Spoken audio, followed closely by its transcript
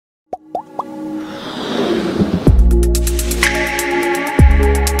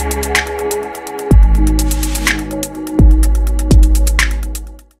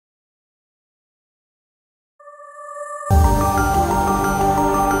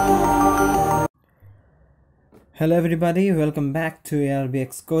Hello everybody, welcome back to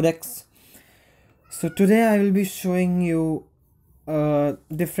ARBX CodeX. So today I will be showing you a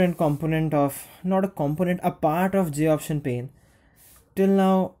different component of, not a component, a part of JOptionPane. Till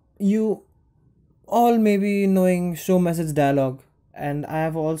now you all may be knowing show message dialog, and I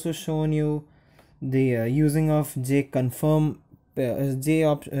have also shown you the using of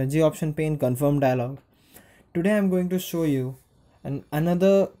JOptionPane confirm dialog. Today I'm going to show you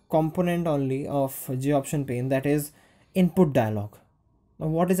another component only of JOptionPane, that is input dialog. Now,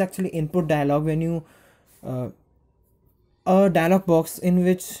 what is actually input dialog? When you a dialog box in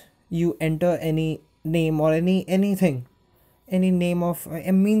which you enter any name or anything, any name of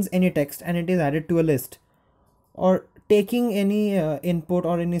means any text, and it is added to a list, or taking any input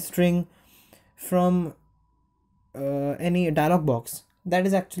or any string from any dialog box, that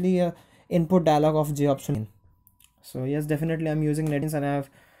is actually a input dialog of JOptionPane. So yes, definitely I'm using NetBeans, and I have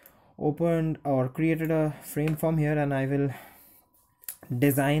opened or created a frame form here, and I will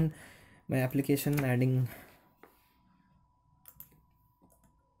design my application I'll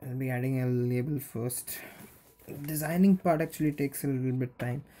be adding a label first. Designing part actually takes a little bit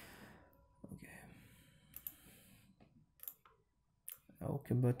time.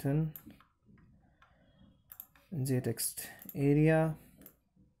 Okay, button, JText area,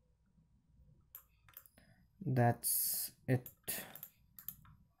 that's it.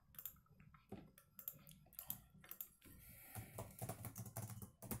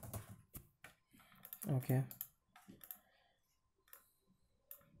 Okay,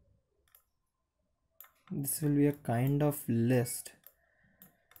 this will be a kind of list.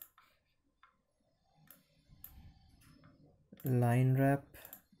 Line wrap,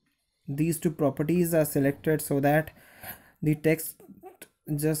 these two properties are selected so that the text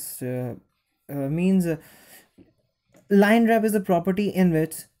just means line wrap is a property in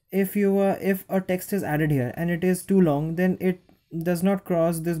which if a text is added here and it is too long, then it does not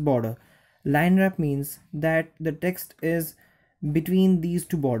cross this border. Line wrap means that the text is between these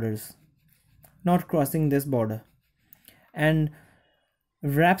two borders, not crossing this border. And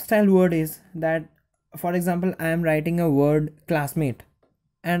wrap style word is that, for example, I am writing a word classmate,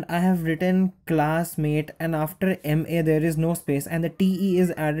 and I have written classmate, and after MA there is no space, and the TE is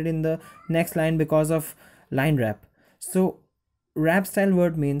added in the next line because of line wrap. So wrap style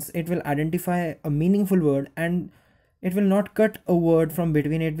word means it will identify a meaningful word, and it will not cut a word from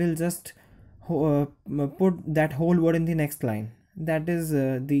between, it will just put that whole word in the next line. That is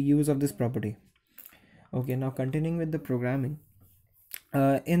the use of this property. Okay, now continuing with the programming.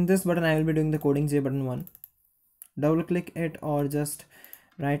 In this button I will be doing the coding J button 1. Double click it, or just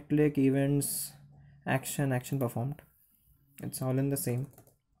right click, events, action performed. It's all in the same.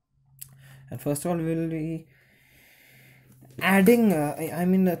 And first of all we will be adding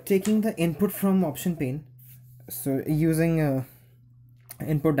taking the input from OptionPane, so using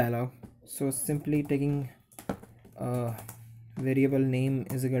input dialog. So simply taking variable name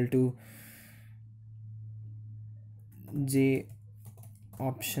is equal to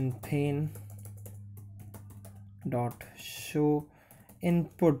JOptionPane dot show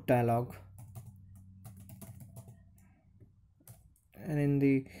input dialog, and in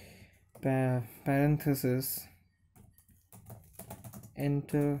the parenthesis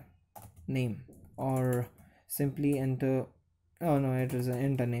enter name, or simply enter, oh no, it is an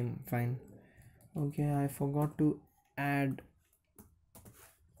enter name, fine. Okay, I forgot to add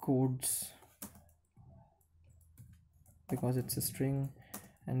codes because it's a string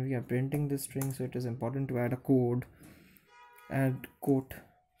and we are printing this string, so it is important to add a code. Add quote.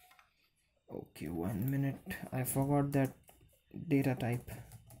 Okay, 1 minute, I forgot that data type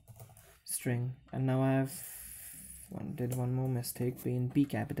string, and now I have did one more mistake, P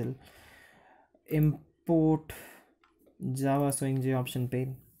capital. Import Java showing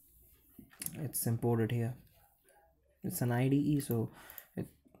JOptionPane, it's imported here. It's an IDE, so it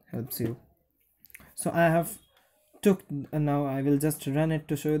helps you. So I have took, now I will just run it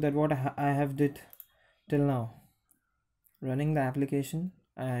to show you that what I have did till now. Running the application,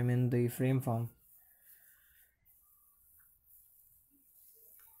 I am in the frame form.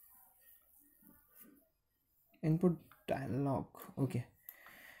 Input dialog. Okay,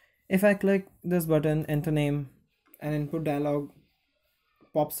 if I click this button, enter name, and input dialog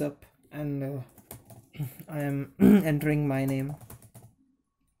pops up, and I am entering my name,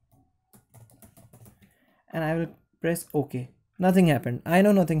 and I will press OK. Nothing happened. I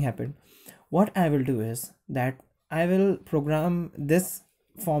know nothing happened. What I will do is that I will program this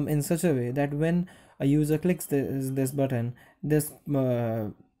form in such a way that when a user clicks this button, this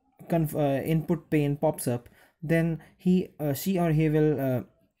input pane pops up, then she or he will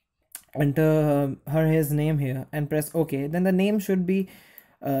enter his name here and press OK, then the name should be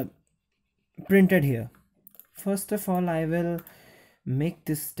uh, printed here. First of all, I will make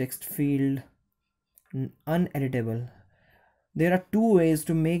this text field uneditable. There are two ways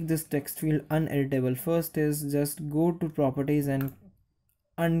to make this text field uneditable. First is just go to properties and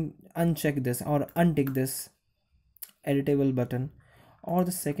uncheck this or untick this editable button, or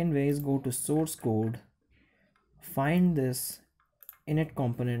the second way is go to source code, find this init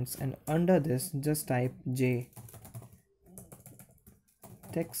components, and under this just type j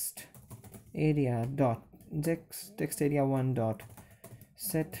text area dot text area 1 dot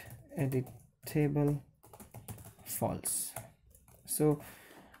set editable false. So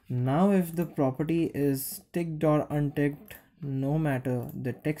now if the property is ticked or unticked, no matter,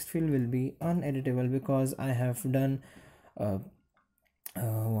 the text field will be uneditable because I have done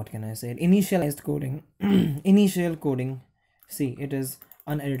what can I say, initialized coding. Initial coding. See, it is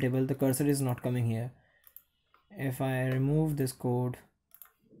uneditable, the cursor is not coming here. If I remove this code,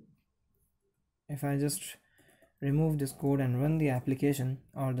 if I just remove this code and run the application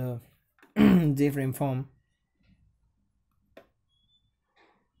or the JFrame form,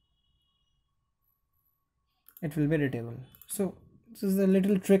 it will be editable. So this is a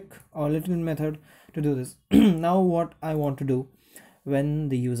little trick or little method to do this. Now what I want to do, when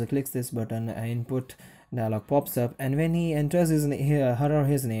the user clicks this button, input dialog pops up, and when he enters her or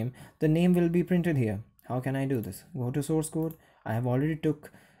his name, the name will be printed here. How can I do this? Go to source code. I have already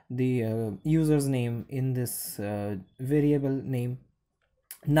took the user's name in this variable name.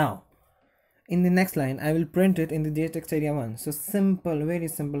 Now in the next line I will print it in the jtext area 1. So simple, very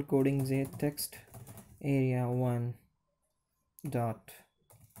simple coding, jtext area 1 dot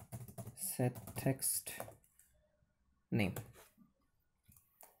set text name.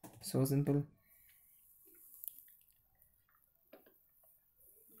 So simple.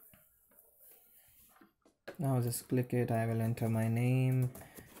 Now just click it. I will enter my name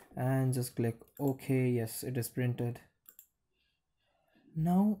and just click OK. Yes, it is printed.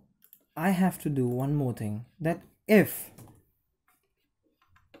 Now I have to do one more thing, that if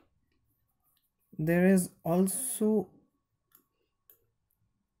there is also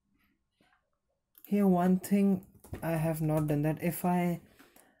here one thing I have not done, that if I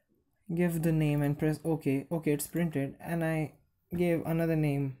give the name and press OK, it's printed, and I gave another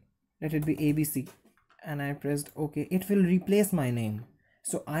name, let it be ABC, and I pressed OK, it will replace my name.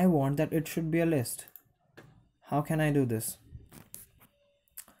 So I want that it should be a list. How can I do this?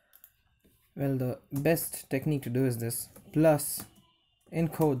 Well, the best technique to do is this: plus in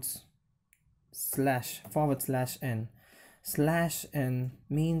codes /n. /n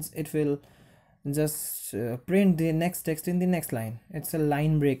means it will just print the next text in the next line. It's a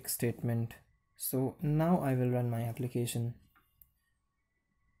line break statement. So now I will run my application.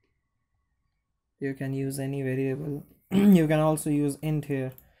 You can use any variable. You can also use int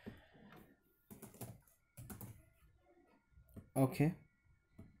here.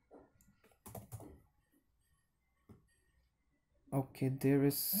 Okay, there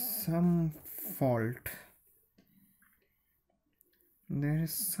is some fault. There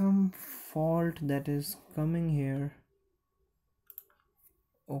is some fault that is coming here.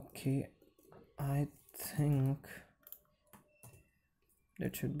 Okay, I think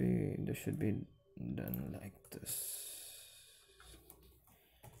this should be done like this.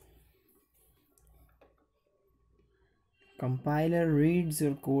 Compiler reads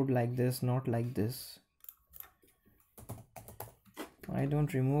your code like this, not like this. I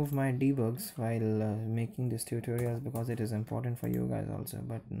don't remove my debugs while making these tutorials because it is important for you guys also,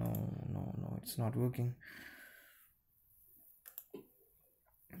 but no, it's not working.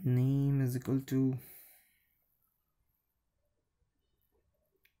 Name is equal to,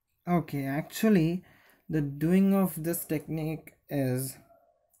 okay, actually the doing of this technique is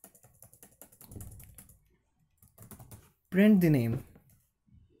print the name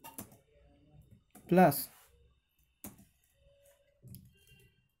plus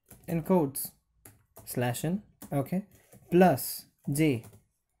in quotes /n, okay, plus j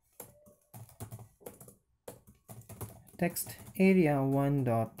text area 1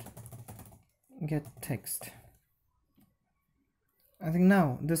 dot get text. I think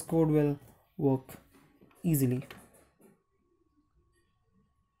now this code will work easily.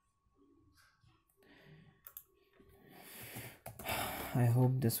 I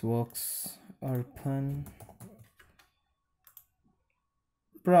hope this works. Arpan.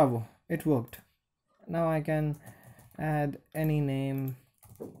 Bravo, it worked. Now I can add any name.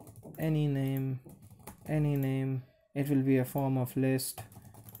 It will be a form of list.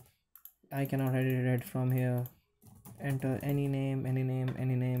 I cannot edit it from here. Enter any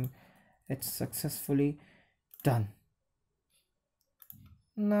name. it's successfully done.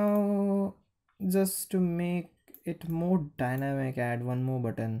 Now just to make it more dynamic, add one more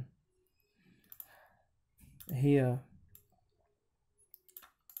button here.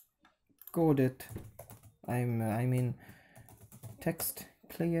 Code it. I mean text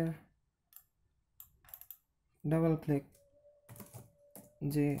clear, double click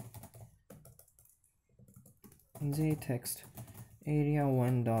j text area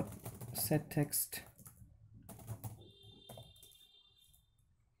 1 dot set text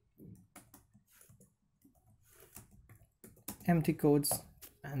empty codes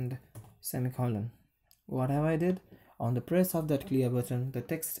and semicolon. Whatever I did, on the press of that clear button, the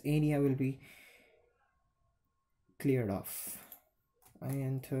text area will be cleared off. I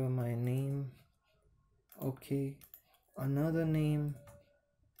enter my name, okay, another name,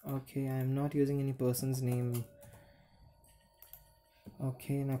 okay, I am not using any person's name,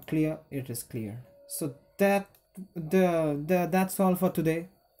 okay, now clear, it is clear. So that's all for today.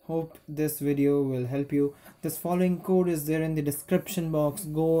 Hope this video will help you. This following code is there in the description box.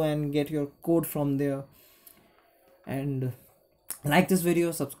 Go and get your code from there, and like this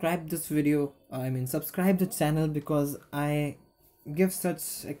video, subscribe this video, subscribe the channel, because I give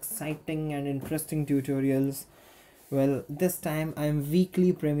such exciting and interesting tutorials. Well, this time I'm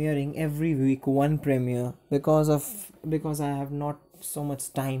weekly premiering, every week one premiere, because I have not so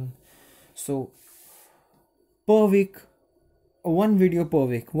much time. So per week, one video per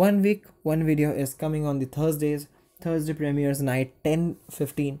week. One video is coming on the Thursdays. Thursday premieres night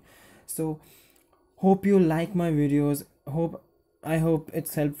 10:15. So hope you like my videos. I hope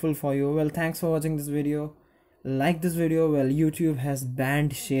it's helpful for you. Well, thanks for watching this video. Like this video. Well, YouTube has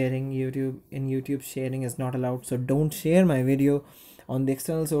banned sharing. YouTube sharing is not allowed, so don't share my video on the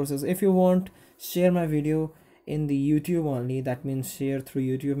external sources. If you want, share my video in the YouTube only. That means share through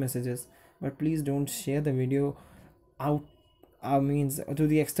YouTube messages, but please don't share the video out to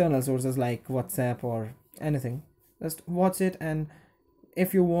the external sources like WhatsApp or anything. Just watch it, and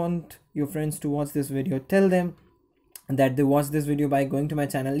if you want your friends to watch this video, tell them that they watch this video by going to my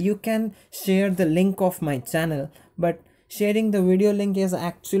channel. You can share the link of my channel, but sharing the video link is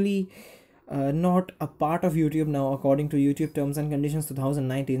actually not a part of YouTube now, according to YouTube terms and conditions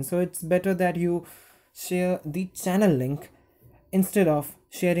 2019. So it's better that you share the channel link instead of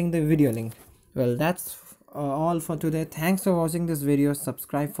sharing the video link. Well, that's all for today. Thanks for watching this video.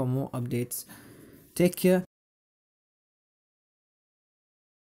 Subscribe for more updates. Take care.